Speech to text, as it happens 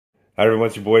Hi everyone,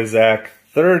 it's your boy Zach.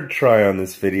 Third try on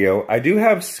this video. I do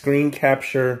have screen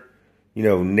capture,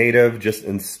 native just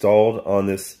installed on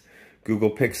this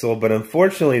Google Pixel, but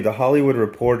unfortunately the Hollywood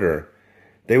Reporter,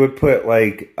 they would put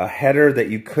like a header that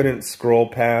you couldn't scroll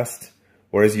past,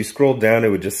 or as you scrolled down it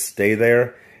would just stay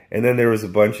there, and then there was a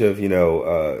bunch of,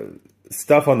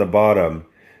 stuff on the bottom.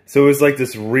 So it was like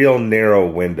this real narrow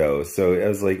window. So it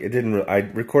was like, I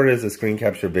recorded as a screen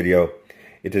capture video.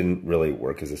 It didn't really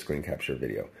work as a screen capture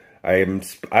video. I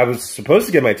was supposed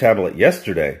to get my tablet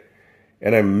yesterday,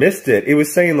 and I missed it. It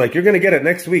was saying, like, you're going to get it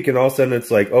next week, and all of a sudden it's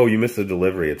like, oh, you missed the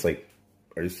delivery. It's like,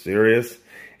 are you serious?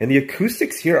 And the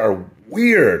acoustics here are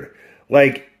weird.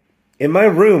 Like, in my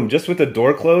room, just with the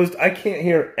door closed, I can't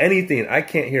hear anything. I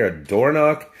can't hear a door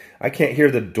knock. I can't hear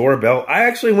the doorbell. I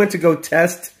actually went to go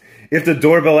test if the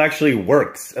doorbell actually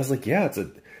works. I was like, yeah,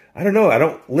 I don't know. I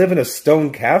don't live in a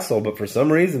stone castle, but for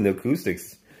some reason, the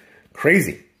acoustics,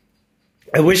 crazy.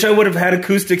 I wish I would have had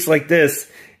acoustics like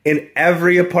this in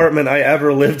every apartment I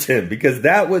ever lived in, because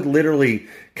that would literally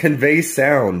convey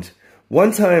sound.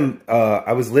 One time,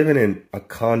 I was living in a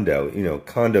condo,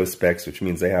 condo specs, which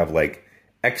means they have like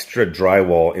extra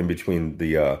drywall in between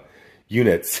the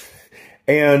units.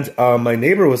 And my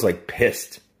neighbor was like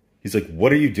pissed. He's like,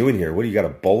 what are you doing here? What, do you got a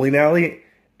bowling alley?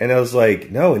 And I was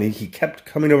like, no. And he kept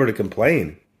coming over to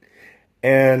complain.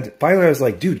 And finally I was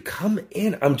like, dude, come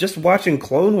in. I'm just watching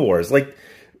Clone Wars. Like,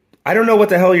 I don't know what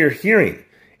the hell you're hearing.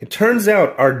 It turns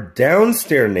out our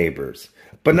downstairs neighbors,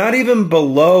 but not even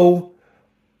below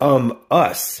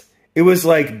us. It was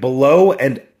like below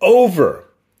and over.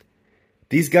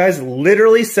 These guys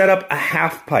literally set up a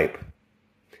half pipe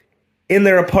in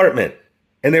their apartment,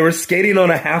 and they were skating on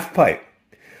a half pipe.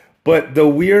 But the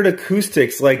weird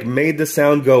acoustics like made the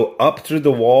sound go up through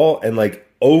the wall and like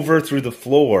over through the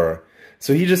floor.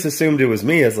 So he just assumed it was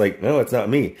me. I was like, no, it's not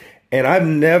me. And I've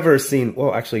never seen,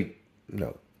 well, actually,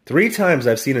 no. 3 times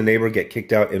I've seen a neighbor get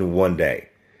kicked out in one day.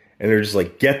 And they're just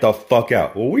like, get the fuck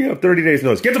out. Well, we have 30 days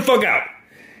notice. Get the fuck out.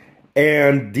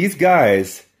 And these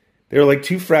guys, they were like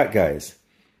 2 frat guys.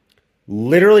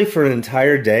 Literally for an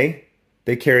entire day,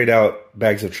 they carried out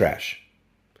bags of trash.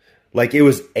 Like, it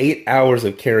was 8 hours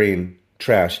of carrying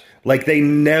trash. Like, they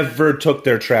never took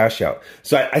their trash out.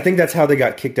 So I think that's how they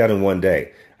got kicked out in one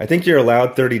day. I think you're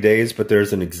allowed 30 days, but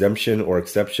there's an exemption or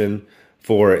exception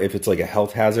for if it's like a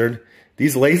health hazard.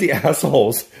 These lazy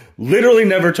assholes literally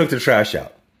never took the trash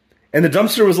out. And the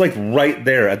dumpster was like right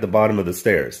there at the bottom of the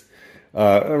stairs.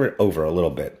 Over a little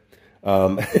bit.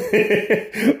 But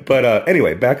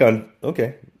anyway, back on,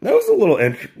 okay. That was a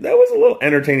little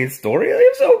entertaining story.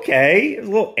 It was okay. It was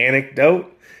a little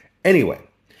anecdote. Anyway,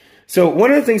 so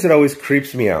one of the things that always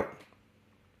creeps me out,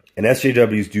 and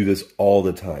SJWs do this all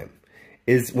the time,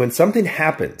 is when something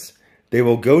happens, they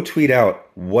will go tweet out,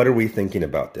 what are we thinking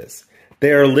about this?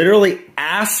 They are literally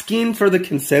asking for the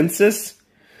consensus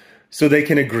so they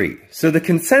can agree. So the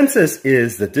consensus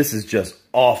is that this is just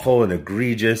awful and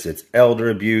egregious. It's elder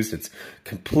abuse. It's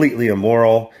completely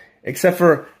immoral. Except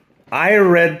for, I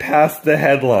read past the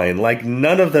headline like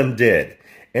none of them did.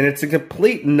 And it's a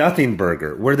complete nothing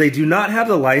burger where they do not have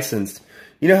the license.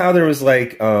 You know how there was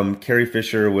like, Carrie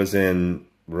Fisher was in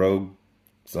Rogue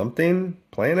something?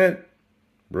 Planet?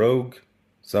 Rogue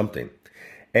something.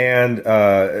 And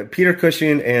Peter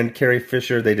Cushing and Carrie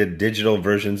Fisher, they did digital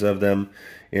versions of them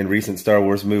in recent Star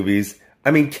Wars movies.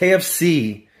 I mean,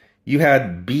 KFC, you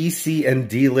had B, C, and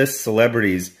D list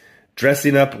celebrities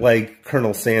dressing up like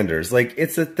Colonel Sanders. Like,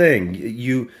 it's a thing.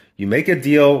 You make a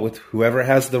deal with whoever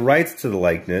has the rights to the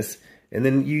likeness, and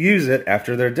then you use it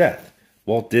after their death.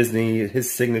 Walt Disney,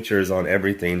 his signature is on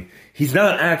everything. He's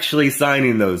not actually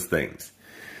signing those things.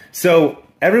 So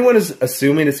everyone is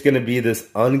assuming it's going to be this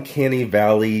uncanny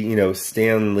valley,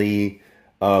 Stan Lee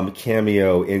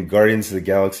cameo in Guardians of the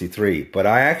Galaxy 3. But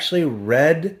I actually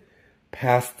read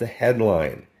past the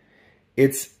headline.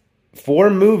 It's 4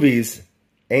 movies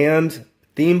and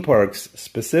theme parks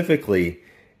specifically,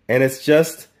 and it's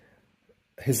just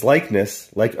his likeness,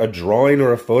 like a drawing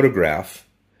or a photograph,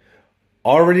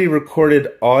 already recorded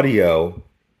audio,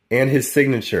 and his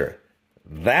signature.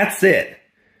 That's it.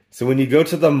 So when you go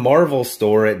to the Marvel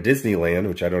store at Disneyland,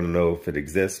 which I don't know if it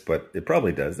exists, but it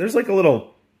probably does, there's like a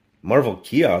little Marvel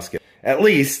kiosk, at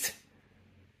least.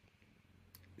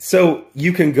 So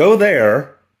you can go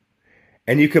there,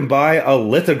 and you can buy a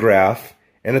lithograph,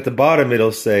 and at the bottom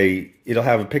it'll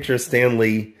have a picture of Stan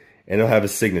Lee, and it'll have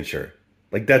his signature.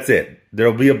 Like, that's it.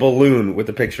 There'll be a balloon with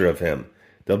a picture of him.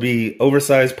 There'll be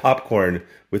oversized popcorn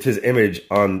with his image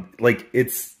on. Like,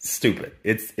 it's stupid.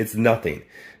 It's nothing.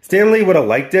 Stan Lee would have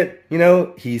liked it.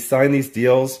 He signed these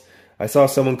deals. I saw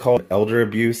someone call it elder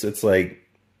abuse. It's like,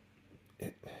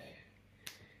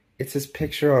 It's his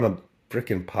picture on a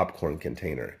frickin' popcorn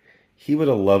container. He would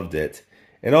have loved it.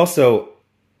 And also,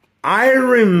 I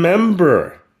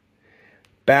remember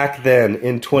back then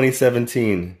in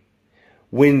 2017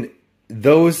 when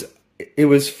it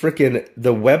was frickin'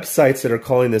 the websites that are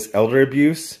calling this elder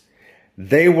abuse,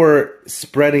 they were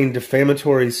spreading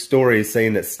defamatory stories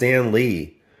saying that Stan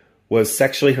Lee was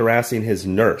sexually harassing his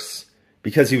nurse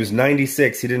because he was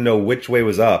 96, he didn't know which way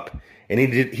was up, and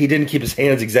he didn't keep his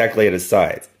hands exactly at his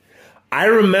sides. I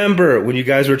remember when you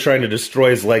guys were trying to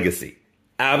destroy his legacy.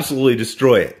 Absolutely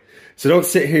destroy it. So don't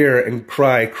sit here and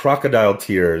cry crocodile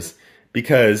tears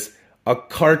because a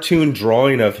cartoon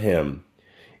drawing of him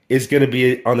is going to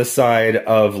be on the side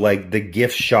of like the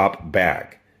gift shop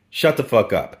bag. Shut the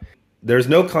fuck up. There's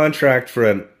no contract for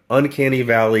an Uncanny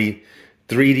Valley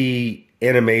 3D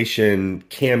animation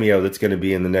cameo that's going to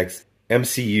be in the next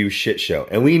MCU shit show.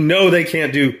 And we know they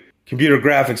can't do computer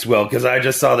graphics well because I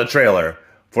just saw the trailer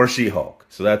for She-Hulk.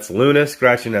 So that's Luna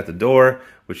scratching at the door,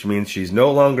 which means she's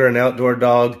no longer an outdoor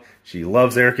dog. She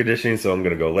loves air conditioning, so I'm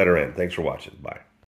going to go let her in. Thanks for watching. Bye.